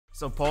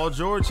So Paul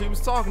George, he was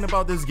talking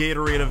about this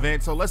Gatorade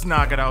event, so let's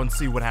knock it out and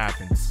see what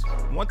happens.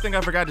 One thing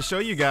I forgot to show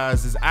you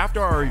guys is after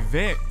our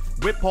event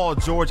with Paul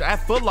George at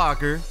Foot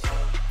Locker,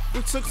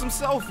 we took some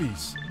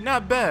selfies.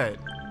 Not bad.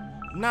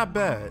 Not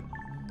bad.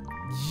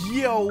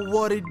 Yo,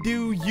 what it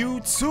do,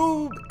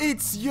 YouTube?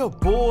 It's your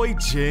boy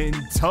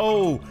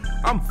Gento.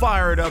 I'm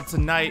fired up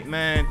tonight,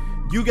 man.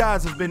 You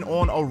guys have been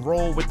on a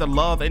roll with the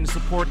love and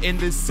support in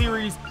this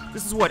series.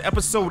 This is what,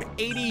 episode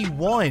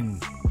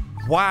 81.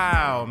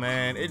 Wow,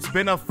 man, it's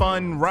been a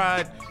fun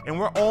ride, and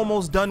we're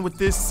almost done with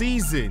this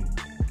season.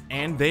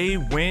 And they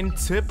win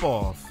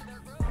tip-off.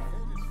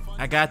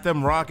 I got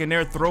them rocking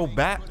their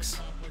throwbacks.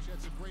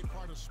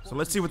 So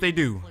let's see what they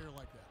do.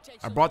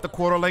 I brought the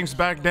quarter lengths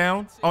back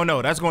down. Oh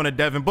no, that's going to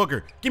Devin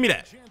Booker. Give me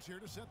that.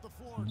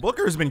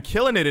 Booker's been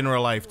killing it in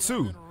real life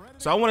too.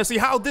 So I want to see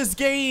how this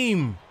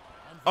game.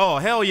 Oh,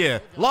 hell yeah.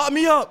 Lock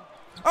me up.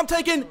 I'm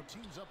taking.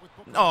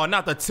 Oh,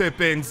 not the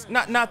tip-ins.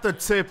 Not the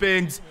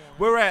tip-ins.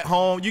 We're at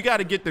home. You got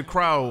to get the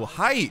crowd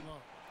hype.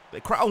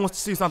 The crowd wants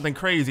to see something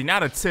crazy,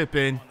 not a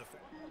tip-in.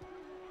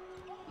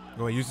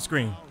 Go ahead, use the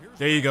screen.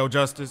 There you go,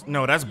 Justice.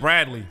 No, that's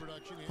Bradley.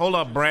 Hold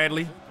up,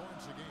 Bradley.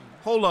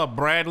 Hold up,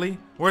 Bradley.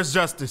 Where's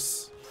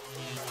Justice?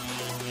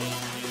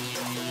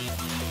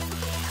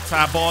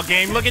 Tie ball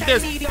game. Look at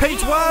this.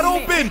 Paint's wide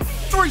open.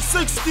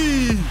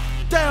 360.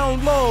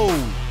 Down low.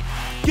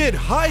 Get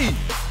hype.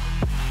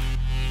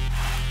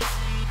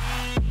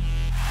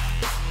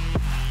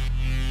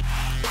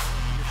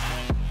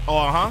 Oh,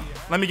 uh-huh.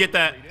 Let me get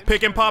that.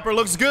 Pick and popper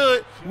looks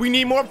good. We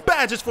need more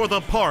badges for the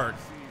park.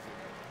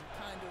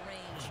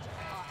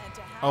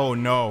 Oh,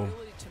 no.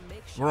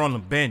 We're on the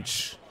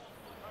bench.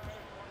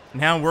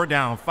 Now we're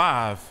down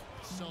 5.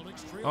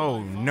 Oh,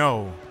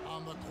 no.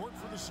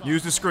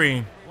 Use the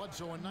screen.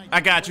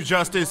 I got you,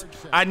 Justice.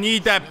 I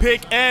need that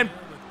pick and...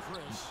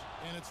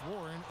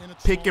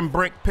 Pick and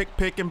brick,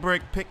 pick and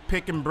brick,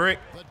 pick and brick.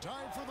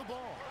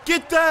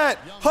 Get that!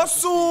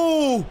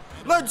 Hustle!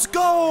 Let's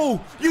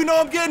go! You know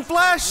I'm getting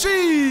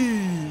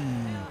flashy!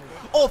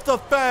 Off the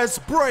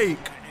fast break.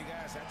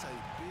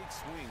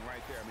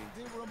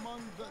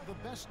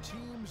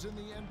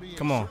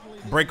 Come on,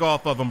 break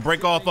off of them,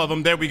 break off of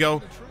them. There we go.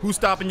 Who's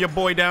stopping your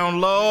boy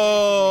down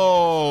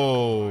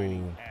low?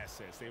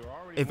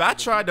 If I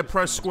tried to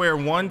press square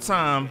one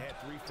time,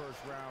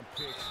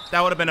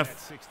 that would have been a...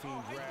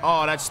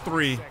 Oh, that's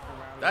 3.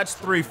 That's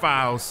 3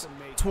 fouls.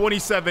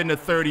 27 to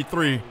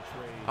 33.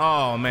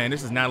 Oh, man,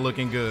 this is not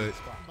looking good.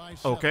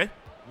 Okay.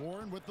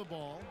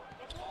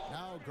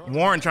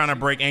 Warren trying to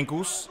break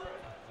ankles.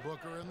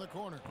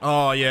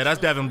 Oh, yeah, that's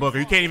Devin Booker.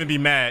 You can't even be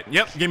mad.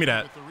 Yep, give me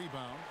that.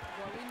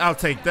 I'll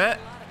take that.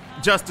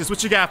 Justice,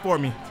 what you got for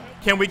me?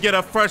 Can we get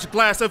a fresh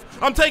glass of...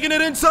 I'm taking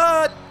it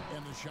inside.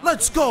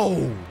 Let's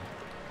go.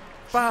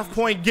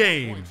 5-point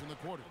game.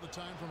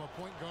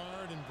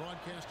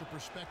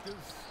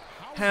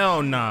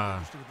 Hell nah.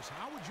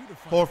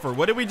 Horford,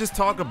 what did we just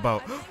talk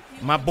about?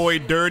 My boy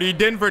Dirty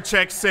Denver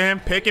checks in.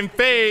 Pick and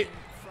fade.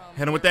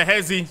 Hit him with the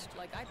hezzy.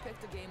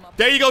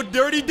 There you go,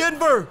 Dirty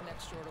Denver.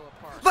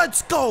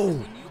 Let's go.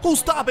 Who's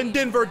stopping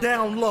Denver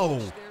down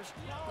low?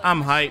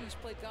 I'm hyped.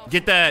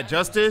 Get that,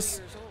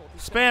 Justice.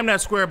 Spam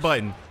that square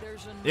button.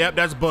 Yep,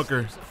 that's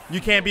Booker. You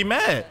can't be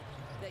mad.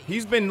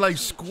 He's been like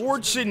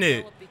scorching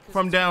it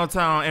from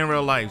downtown in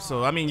real life.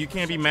 So, I mean, you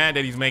can't be mad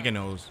that he's making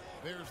those.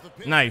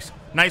 Nice.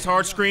 Nice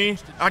hard screen.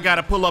 I got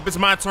to pull up. It's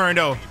my turn,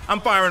 though.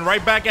 I'm firing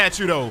right back at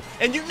you, though.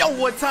 And you know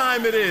what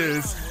time it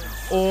is.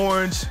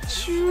 Orange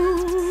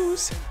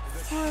juice.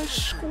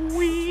 Fresh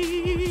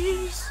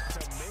squeeze.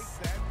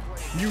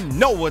 You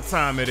know what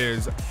time it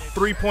is.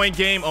 3-point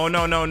game. Oh,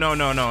 no, no, no,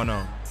 no, no,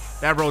 no.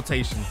 That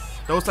rotation.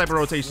 Those type of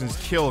rotations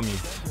kill me.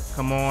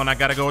 Come on. I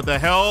got to go with the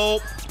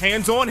help.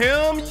 Hands on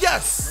him.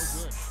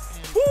 Yes.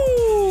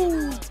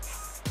 Woo.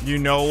 You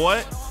know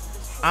what?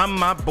 I'm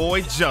my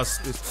boy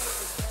Justice.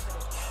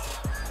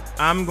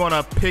 I'm going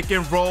to pick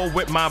and roll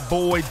with my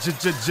boy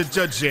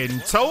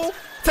Gento.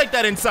 Take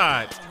that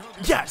inside.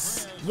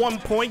 Yes.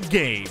 1-point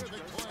game.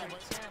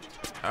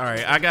 All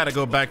right. I got to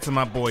go back to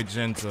my boy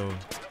Gento.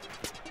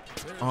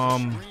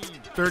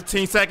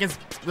 13 seconds.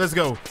 Let's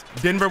go.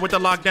 Denver with the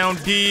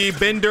lockdown D.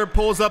 Bender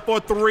pulls up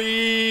for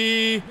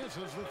 3.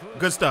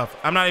 Good stuff.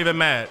 I'm not even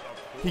mad.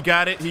 He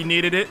got it. He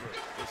needed it.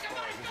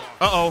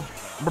 Uh-oh.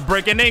 We're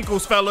breaking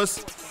ankles,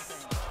 fellas.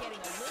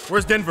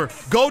 Where's Denver?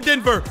 Go,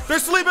 Denver. They're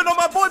sleeping on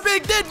my boy,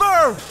 Big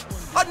Denver.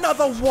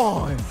 Another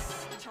one.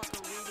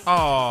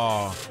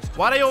 Oh,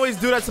 why they always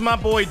do that to my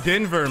boy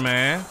Denver,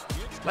 man?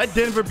 Let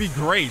Denver be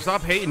great.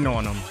 Stop hating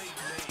on him.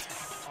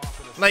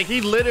 Like,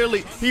 he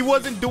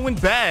wasn't doing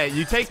bad.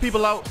 You take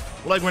people out,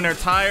 like, when they're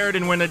tired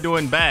and when they're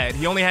doing bad.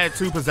 He only had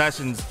 2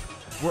 possessions.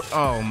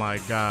 Oh, my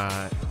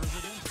God.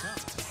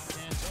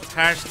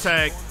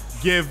 Hashtag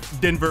give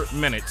Denver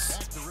minutes.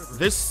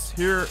 This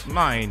here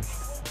mine.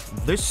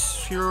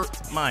 This here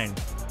mine.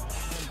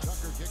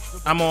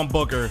 I'm on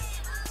Booker.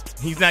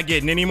 He's not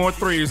getting any more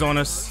 3s on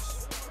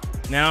us.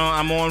 Now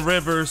I'm on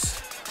Rivers.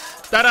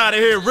 Get out of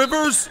here,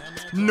 Rivers.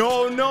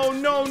 No, no,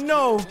 no,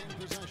 no.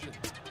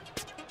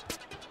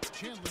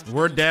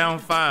 We're down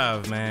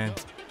 5, man.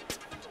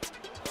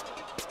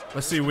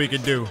 Let's see what we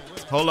can do.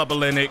 Hold up,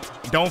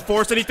 Olynyk. Don't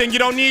force anything you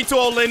don't need to,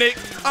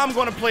 Olynyk. I'm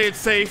going to play it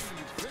safe.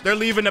 They're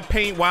leaving the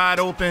paint wide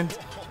open.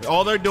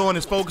 All they're doing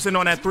is focusing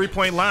on that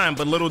three-point line,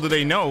 but little do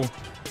they know,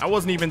 I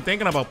wasn't even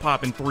thinking about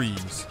popping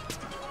threes.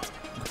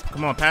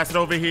 Come on, pass it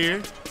over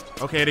here.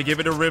 Okay, they give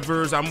it to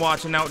Rivers. I'm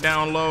watching out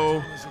down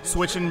low.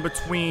 Switching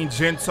between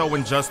Gento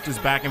and Justice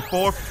back and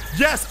forth.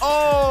 Yes!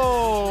 Oh!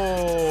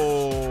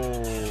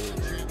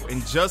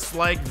 And just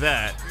like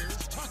that,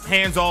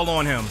 hands all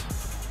on him.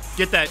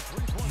 Get that.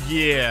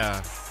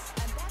 Yeah.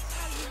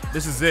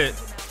 This is it.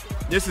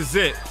 This is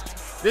it.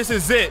 This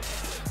is it.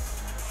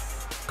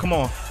 Come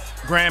on.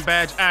 Grand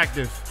badge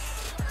active.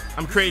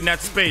 I'm creating that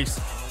space.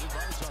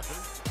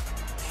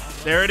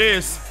 There it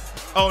is.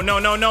 Oh, no,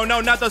 no, no, no,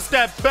 not the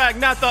step back,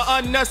 not the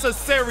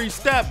unnecessary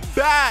step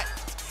back.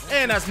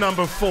 And that's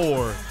number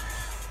 4.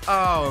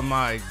 Oh,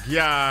 my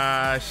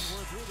gosh.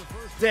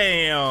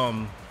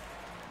 Damn.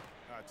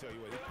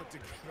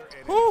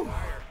 Whew.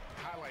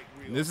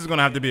 This is going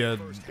to have to be a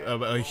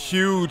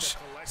huge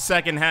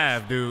second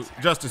half, dude.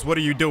 Justice, what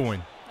are you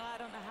doing?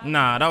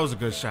 Nah, that was a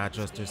good shot,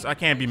 Justice. I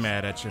can't be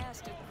mad at you.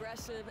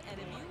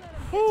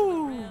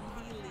 Whew.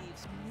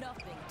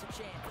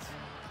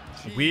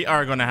 We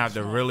are going to have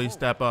to really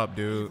step up,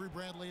 dude.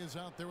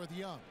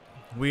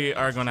 We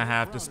are going to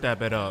have to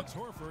step it up.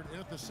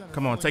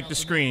 Come on, take the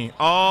screen.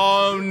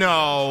 Oh,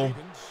 no.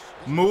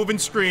 Moving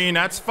screen.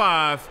 That's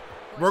 5.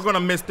 We're going to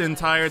miss the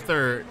entire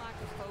third.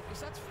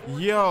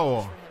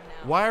 Yo,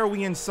 why are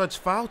we in such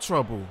foul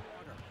trouble?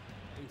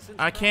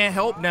 I can't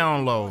help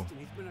down low.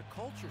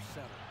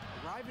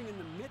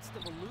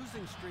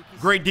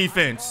 Great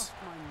defense.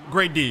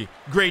 Great D.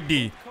 Great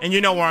D. And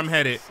you know where I'm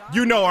headed.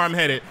 You know where I'm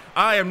headed.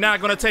 I am not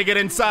going to take it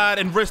inside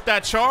and risk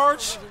that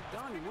charge.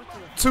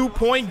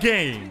 2-point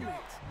game.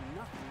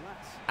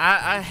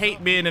 I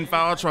hate being in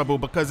foul trouble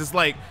because it's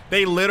like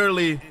they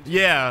literally,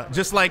 yeah,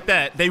 just like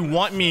that. They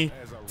want me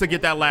to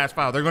get that last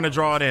foul. They're going to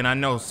draw it in, I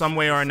know, some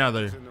way or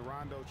another.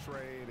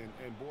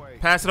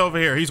 Pass it over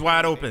here. He's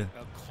wide open.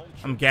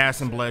 I'm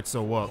gassing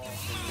Bledsoe up.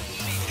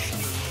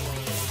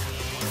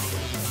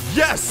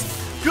 Yes!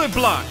 Good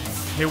block.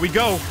 Here we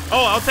go.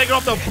 Oh, I'll take it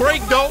off the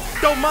break, though.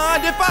 Don't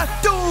mind if I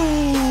do.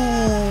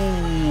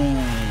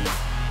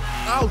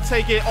 I'll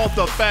take it off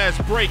the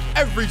fast break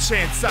every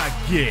chance I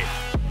get.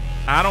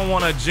 I don't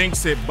want to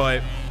jinx it,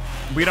 but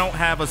we don't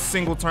have a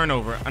single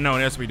turnover. No,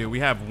 yes, we do. We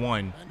have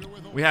one.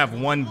 We have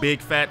one big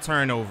fat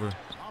turnover.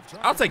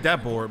 I'll take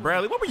that board.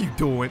 Bradley, what were you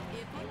doing?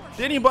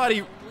 Did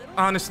anybody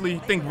honestly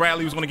think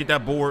Bradley was going to get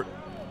that board?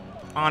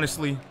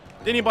 Honestly.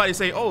 Did anybody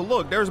say, oh,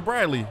 look, there's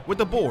Bradley with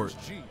the board?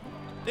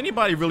 Did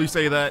anybody really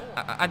say that?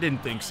 I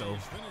didn't think so.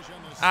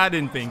 I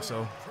didn't think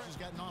so.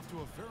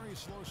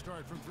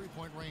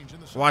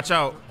 Watch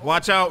out.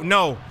 Watch out.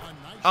 No.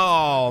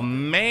 Oh,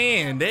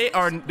 man.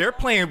 They're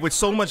playing with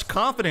so much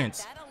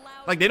confidence.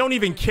 Like, they don't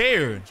even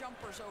care.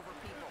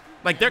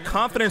 Like, their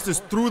confidence is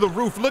through the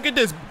roof. Look at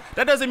this.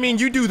 That doesn't mean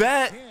you do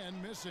that.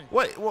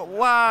 What?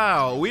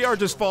 Wow. We are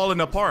just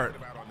falling apart.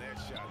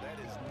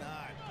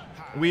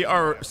 We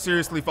are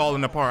seriously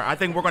falling apart. I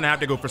think we're going to have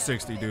to go for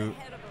 60, dude.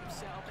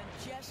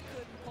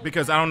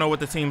 Because I don't know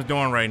what the team's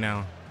doing right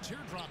now.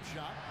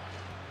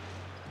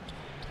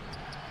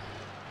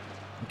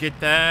 Get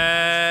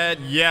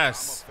that.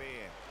 Yes.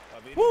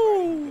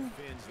 Woo.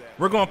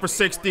 We're going for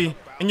 60.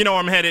 And you know where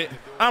I'm headed.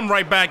 I'm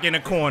right back in the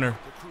corner.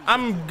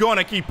 I'm going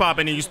to keep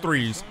popping these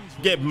threes.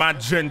 Get my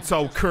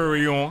Gento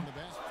Curry on.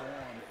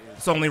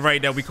 It's only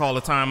right that we call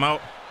a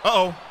timeout.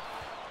 Uh-oh.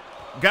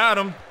 Got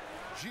him.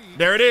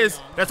 There it is.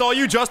 That's all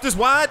you, Justice.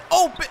 Wide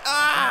open.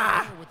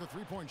 Ah.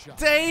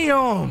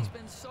 Damn.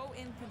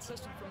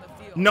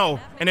 No.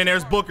 And then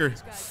there's Booker.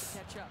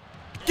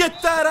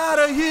 Get that out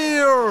of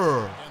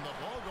here.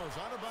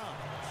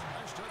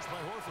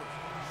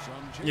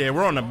 Yeah,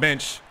 we're on the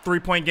bench.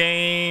 3-point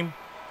game.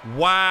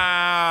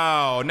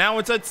 Wow. Now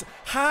it's a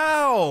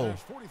how?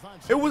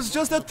 It was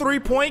just a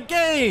 3-point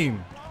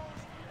game.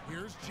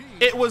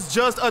 It was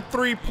just a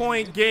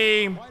 3-point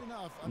game.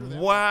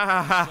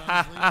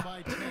 Wow.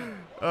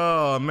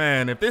 Oh,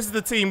 man. If this is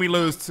the team we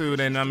lose to,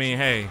 then, I mean,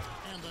 hey,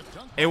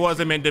 it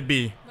wasn't meant to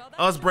be.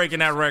 Us breaking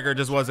that record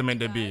just wasn't meant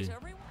to be.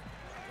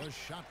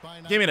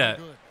 Give me that.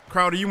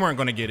 Crowder, you weren't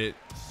going to get it.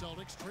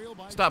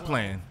 Stop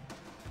playing.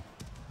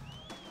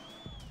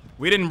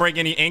 We didn't break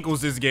any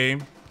ankles this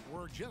game.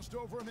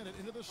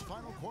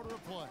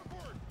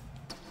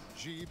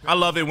 I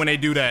love it when they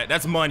do that.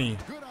 That's money.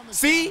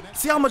 See?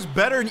 See how much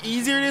better and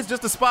easier it is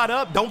just to spot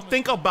up? Don't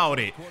think about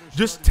it.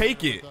 Just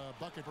take it.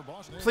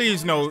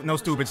 Please, no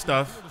stupid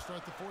stuff.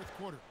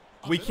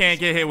 We can't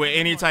get hit with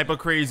any type of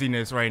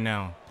craziness right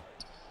now.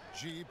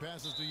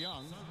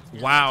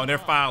 Wow, they're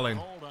fouling.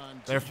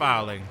 They're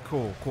fouling.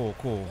 Cool, cool,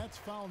 cool.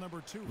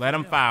 Let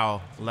them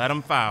foul. Let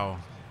them foul.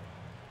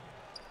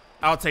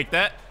 I'll take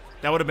that.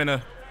 That would have been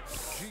a...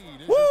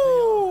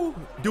 Woo!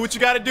 Do what you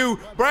got to do.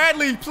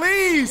 Bradley,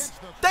 please.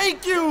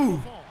 Thank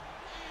you.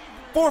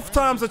 4th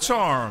time's a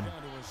charm.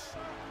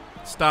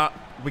 Stop.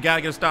 We got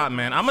to get a stop,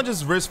 man. I'm going to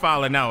just risk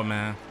fouling out,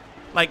 man.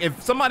 Like,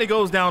 if somebody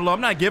goes down low, I'm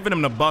not giving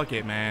them the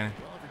bucket, man.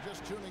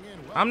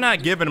 I'm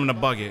not giving him the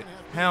bucket.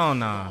 Hell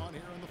nah.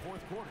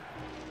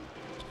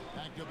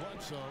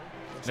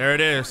 There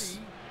it is.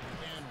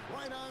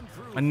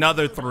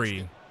 Another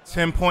 3.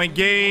 10-point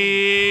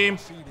game.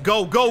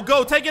 Go, go,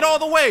 go. Take it all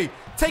the way.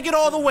 Take it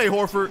all the way,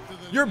 Horford.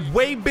 You're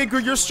way bigger.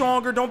 You're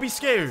stronger. Don't be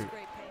scared.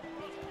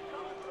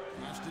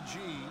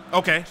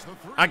 Okay.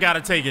 I got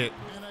to take it.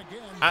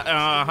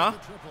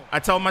 I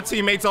tell my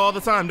teammates all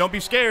the time, don't be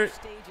scared.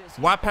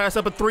 Why pass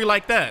up a 3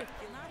 like that?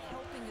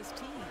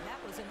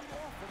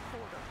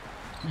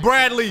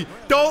 Bradley,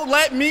 don't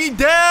let me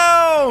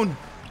down.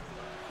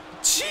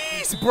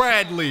 Jeez,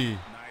 Bradley.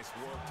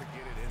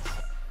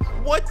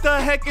 What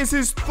the heck is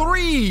his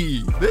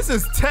 3? This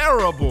is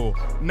terrible.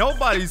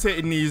 Nobody's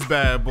hitting these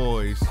bad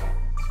boys.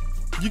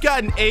 You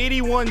got an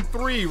 81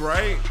 3,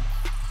 right?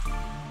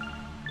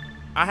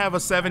 I have a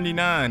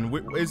 79.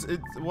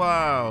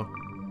 Wow.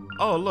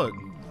 Oh, look.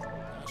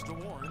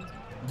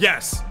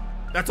 Yes.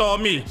 That's all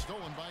me.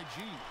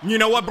 You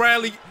know what,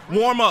 Bradley?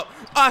 Warm up.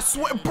 I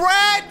swear.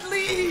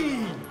 Bradley!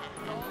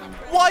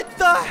 What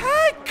the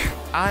heck?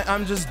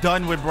 I'm just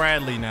done with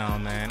Bradley now,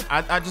 man.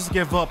 I just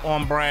give up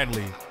on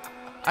Bradley.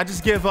 I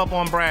just give up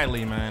on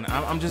Bradley, man.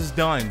 I'm just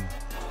done.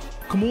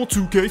 Come on,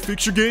 2K,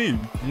 fix your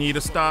game. Need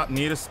a stop,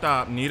 need a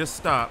stop, need a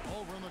stop.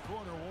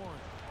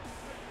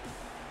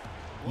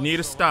 Need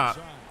a stop.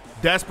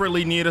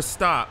 Desperately need a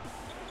stop.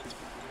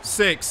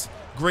 6.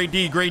 Great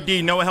D, great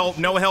D. No help,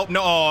 no help,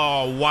 no.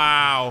 Oh,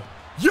 wow.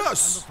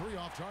 Yes!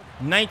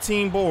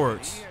 19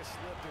 boards.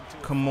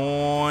 Come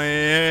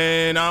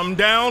on. I'm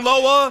down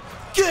lower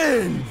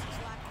again.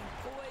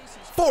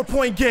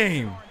 4-point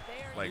game.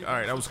 Like, all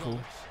right, that was cool.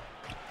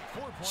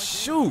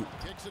 Shoot.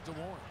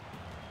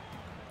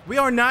 We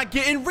are not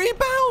getting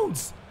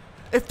rebounds.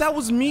 If that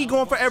was me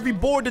going for every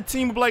board, the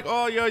team would be like,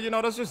 oh, yeah, you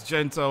know, that's just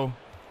Gento.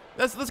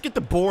 Let's get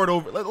the board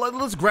over.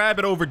 Let's grab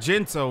it over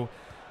Gento.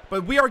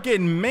 But we are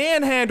getting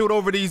manhandled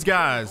over these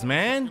guys,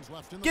 man.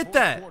 Get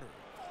that.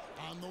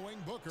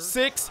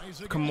 6.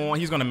 Come on,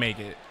 he's going to make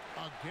it.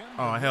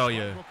 Oh, hell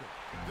yeah.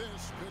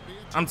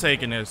 I'm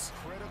taking this.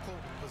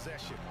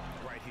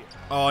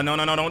 Oh,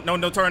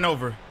 no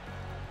turnover.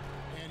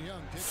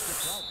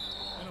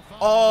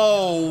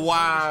 Oh,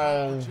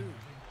 wow.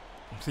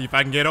 See if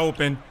I can get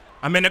open.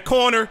 I'm in the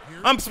corner.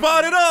 I'm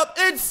spotted up.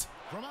 It's...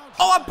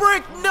 Oh, a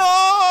brick.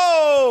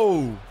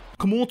 No.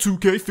 Come on,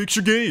 2K, fix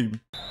your game.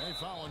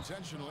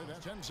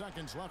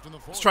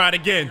 Let's try it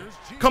again.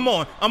 Come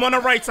on. I'm on the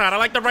right side. I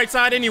like the right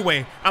side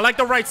anyway. I like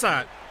the right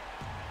side.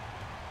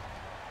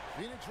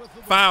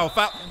 Foul,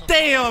 foul.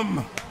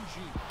 Damn.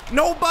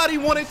 Nobody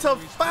wanted to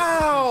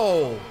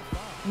foul.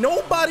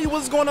 Nobody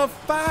was going to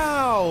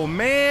foul,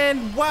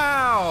 man.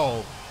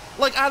 Wow.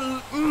 Like,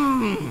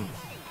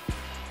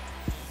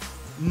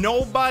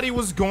 nobody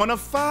was going to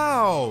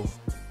foul.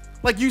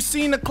 Like, you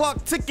seen the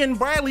clock ticking.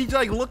 Bradley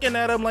like looking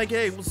at him like,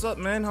 hey, what's up,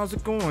 man? How's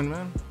it going,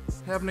 man?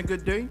 Having a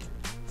good day?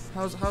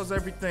 How's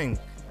everything?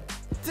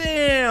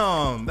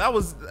 Damn, that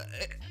was,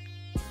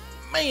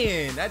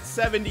 man, that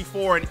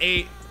 74 and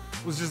 8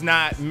 was just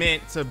not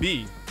meant to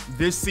be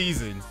this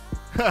season.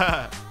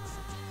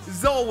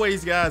 As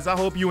always, guys, I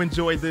hope you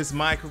enjoyed this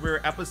My Career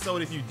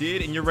episode. If you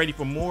did and you're ready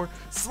for more,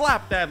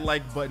 slap that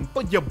like button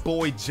for your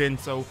boy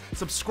Gento.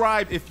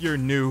 Subscribe if you're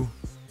new.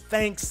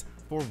 Thanks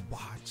for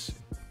watching.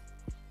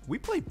 We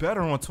play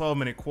better on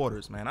 12-minute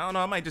quarters, man. I don't know,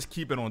 I might just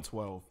keep it on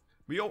 12.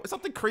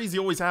 Something crazy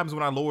always happens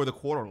when I lower the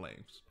quarter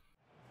lengths.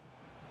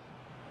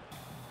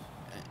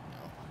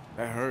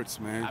 That hurts,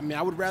 man. I mean,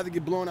 I would rather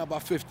get blown out by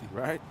 50.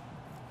 Right?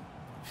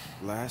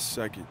 Last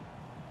second.